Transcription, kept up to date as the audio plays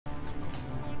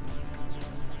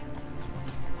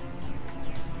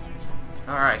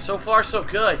Alright, so far so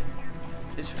good.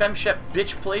 His Femshep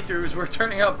bitch playthroughs were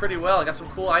turning out pretty well. I got some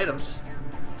cool items.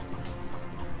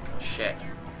 Oh, shit.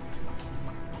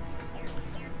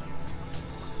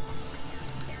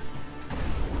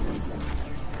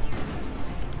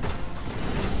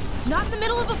 Not in the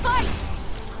middle of a fight!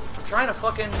 I'm trying to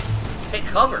fucking take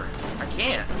cover. I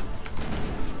can't.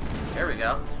 There we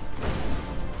go.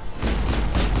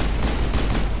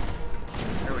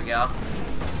 There we go.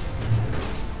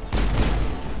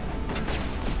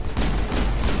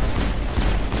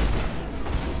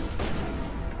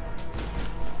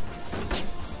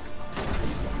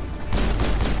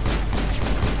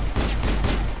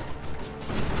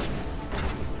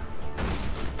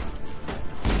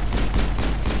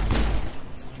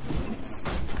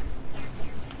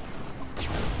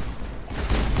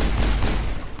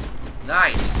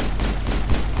 Nice.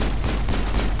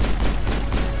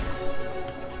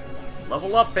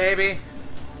 Level up, baby.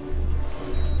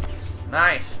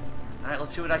 Nice. Alright,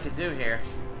 let's see what I can do here.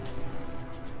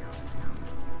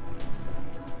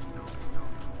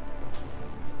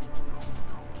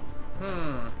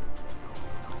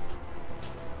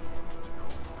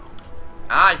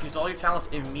 Ah, use all your talents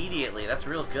immediately. That's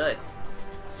real good.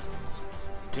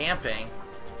 Damping.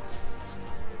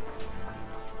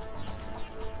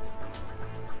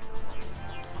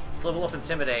 Let's level up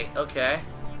Intimidate. Okay.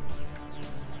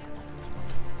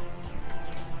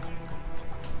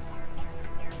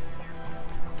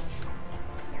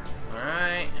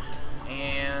 Alright.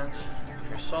 And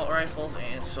for assault rifles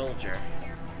and soldier.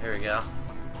 There we go.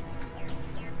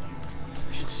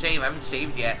 I should save. I haven't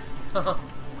saved yet.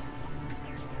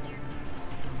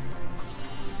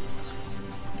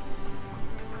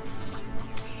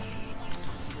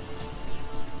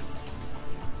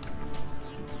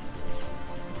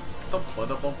 Bum ba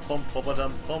da bum bum ba ba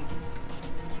dum bum.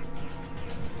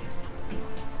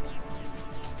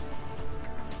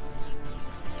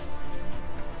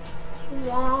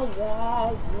 Wah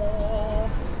wah wah.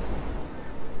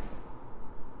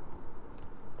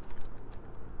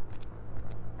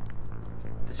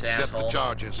 This asshole. Accept the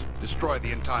charges. Destroy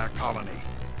the entire colony.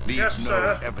 Leave Yes, no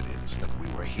sir. evidence that we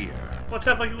were here.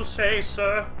 Whatever you say,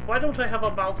 sir. Why don't I have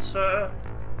a mouth, sir?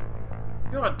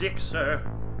 You're a dick, sir.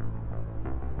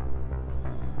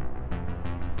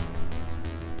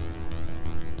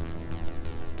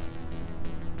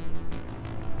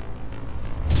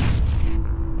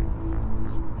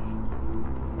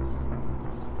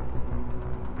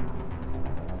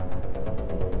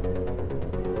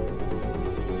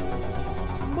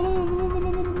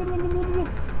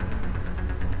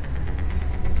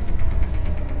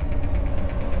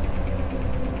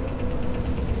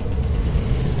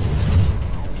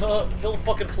 Kill the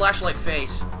fucking flashlight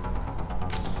face.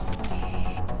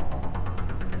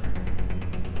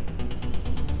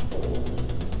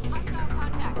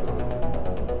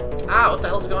 Ah, what the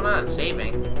hell's going on?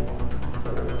 Saving.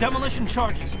 Demolition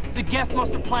charges. The Geth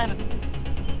must have planted them.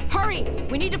 Hurry!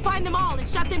 We need to find them all and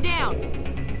shut them down!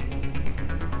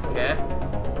 Okay.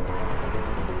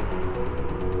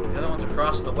 The other one's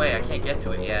across the way. I can't get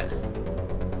to it yet.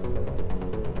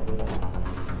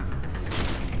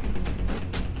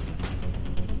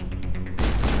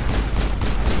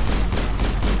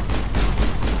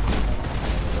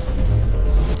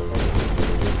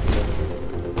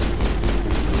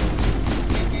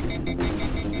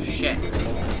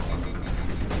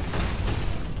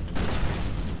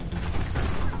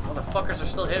 Motherfuckers are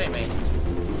still hitting me.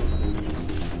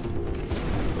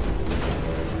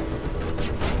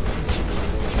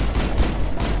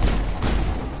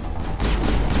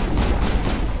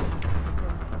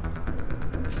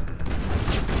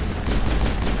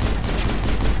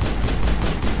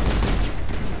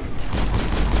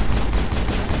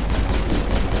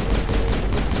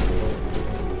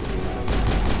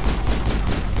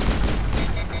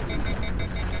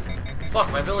 Fuck,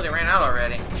 my ability ran out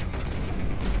already.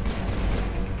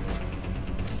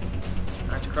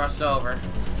 I have to cross over.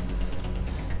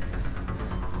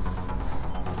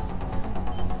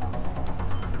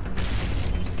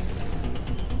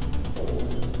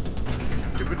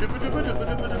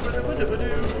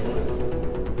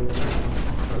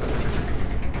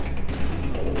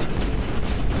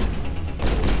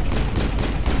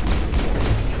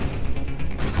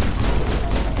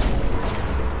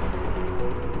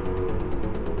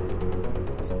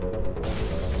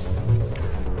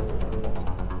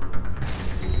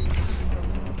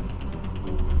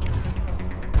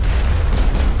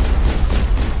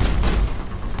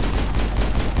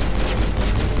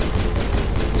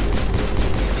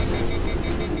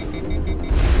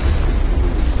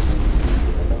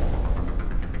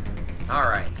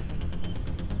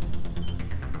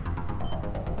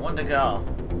 to go.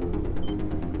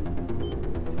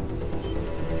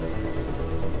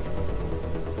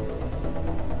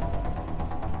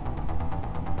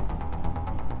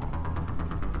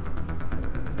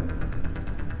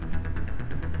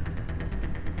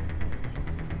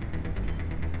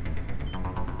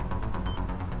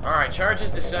 Alright, charge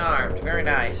is disarmed. Very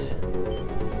nice.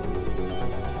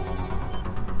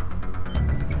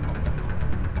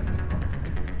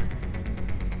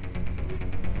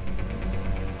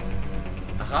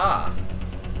 Aha!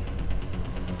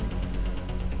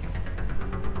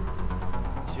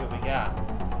 Let's see what we got.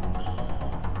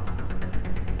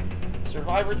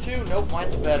 Survivor 2? Nope,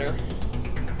 mine's better.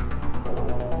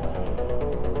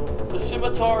 The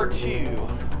Scimitar 2.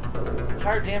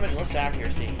 Higher damage, less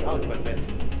accuracy. I'll equip it.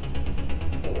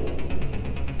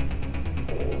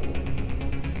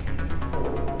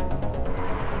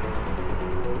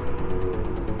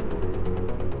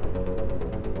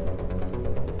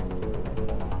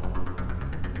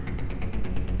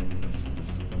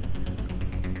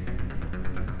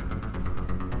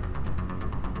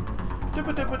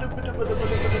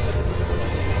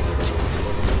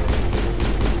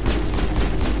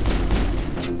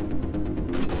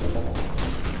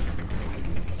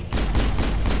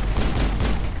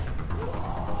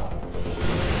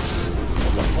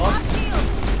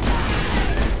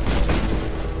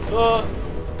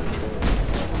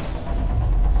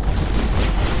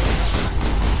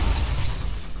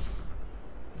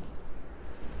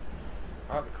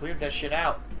 Alright, we cleared that shit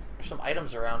out. There's some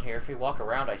items around here if we walk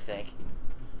around, I think.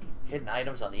 Hidden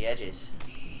items on the edges.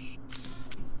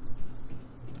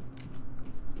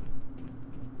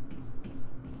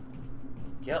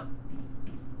 Yep.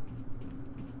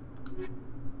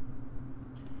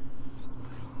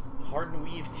 Hardened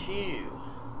Weave 2.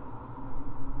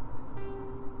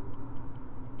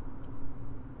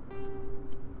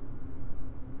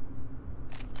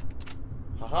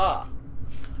 Haha.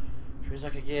 Which means I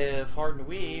could give Hardened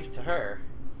Weave to her.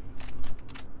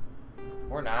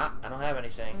 Or not. I don't have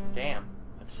anything. Damn.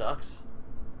 That sucks.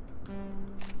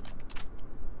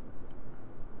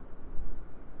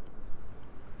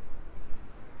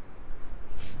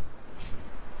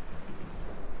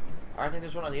 I think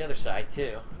there's one on the other side,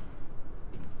 too.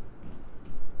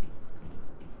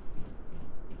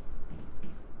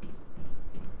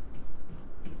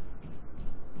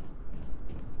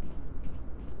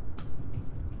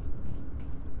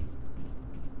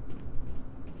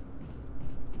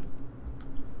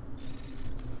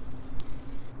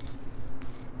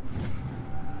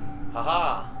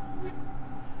 Haha.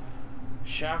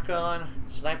 Shotgun,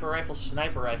 sniper rifle,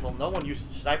 sniper rifle. No one uses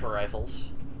sniper rifles.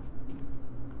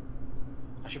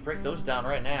 I should break those down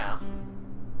right now.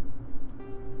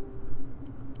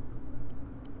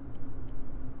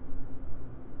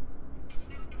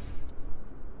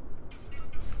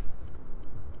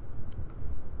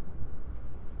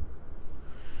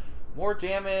 More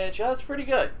damage. Oh, that's pretty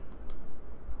good.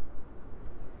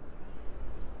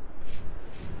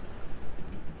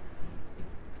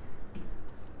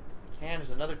 And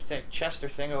there's another Chester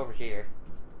thing over here.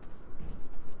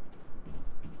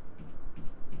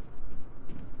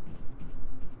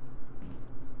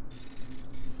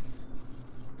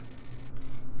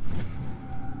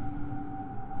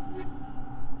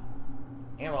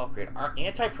 Ammo upgrade.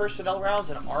 Anti-personnel rounds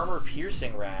and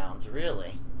armor-piercing rounds.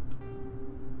 Really?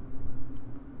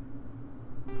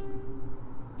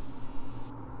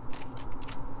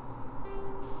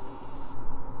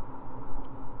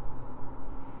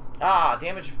 Ah,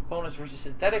 damage bonus versus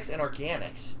synthetics and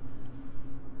organics.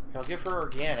 I'll give her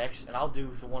organics, and I'll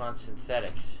do the one on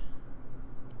synthetics.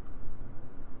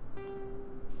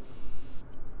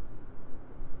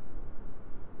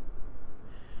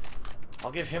 I'll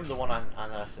give him the one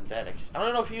on synthetics. I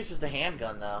don't know if he uses the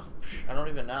handgun, though. I don't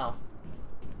even know.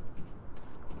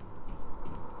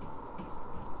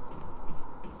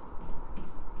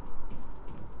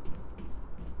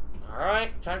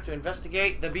 Alright, time to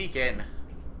investigate the beacon.